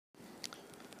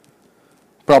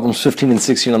Problems 15 and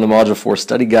 16 on the Module 4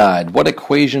 study guide. What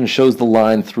equation shows the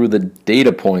line through the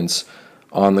data points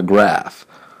on the graph?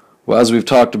 Well, as we've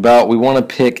talked about, we want to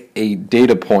pick a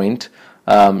data point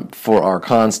for our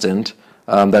constant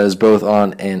that is both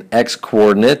on an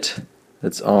x-coordinate,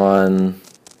 that's on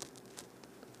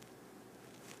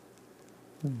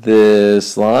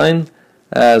this line,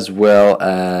 as well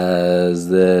as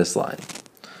this line.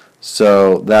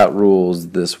 So that rules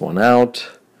this one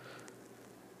out.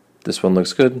 This one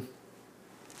looks good.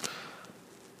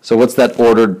 So what's that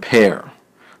ordered pair?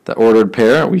 The ordered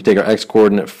pair, we take our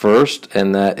x-coordinate first,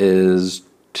 and that is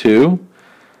 2.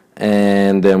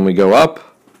 And then we go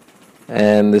up,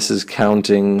 and this is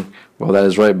counting, well, that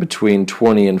is right between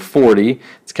 20 and 40.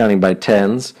 It's counting by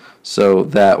tens, so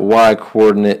that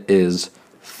y-coordinate is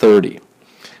 30.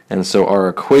 And so our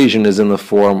equation is in the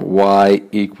form y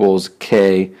equals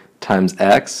k times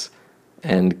x,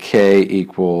 and k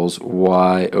equals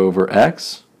y over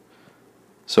x.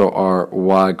 So our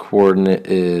y-coordinate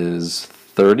is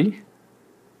 30,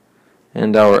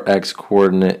 and our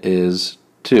x-coordinate is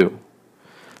 2.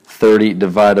 30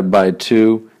 divided by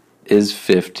 2 is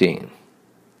 15.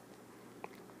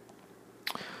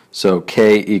 So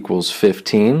k equals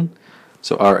 15.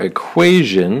 So our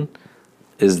equation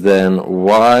is then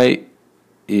y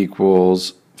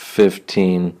equals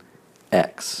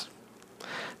 15x.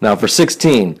 Now for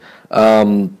 16,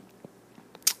 there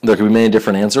could be many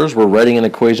different answers. We're writing an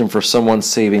equation for someone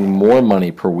saving more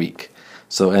money per week.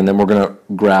 So, and then we're going to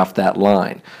graph that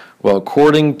line. Well,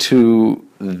 according to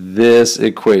this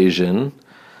equation,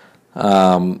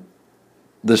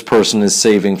 this person is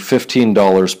saving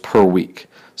 $15 per week.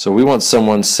 So we want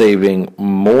someone saving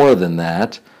more than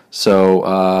that.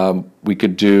 So we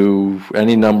could do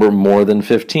any number more than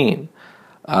 15.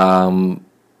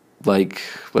 Like,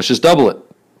 let's just double it.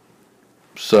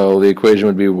 So the equation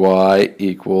would be y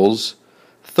equals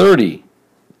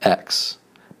 30x.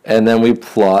 And then we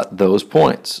plot those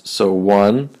points. So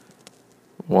 1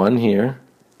 here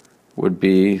would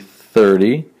be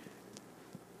 30.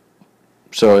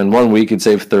 So in 1 week he'd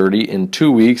save 30. In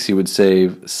 2 weeks he would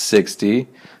save 60.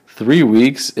 3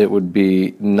 weeks it would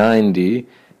be 90.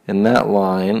 And that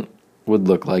line would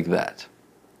look like that.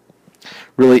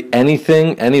 Really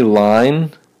anything, any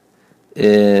line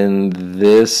in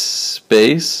this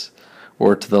space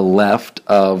or to the left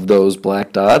of those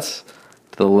black dots,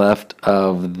 to the left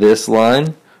of this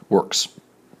line, works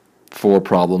for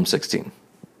problem 16.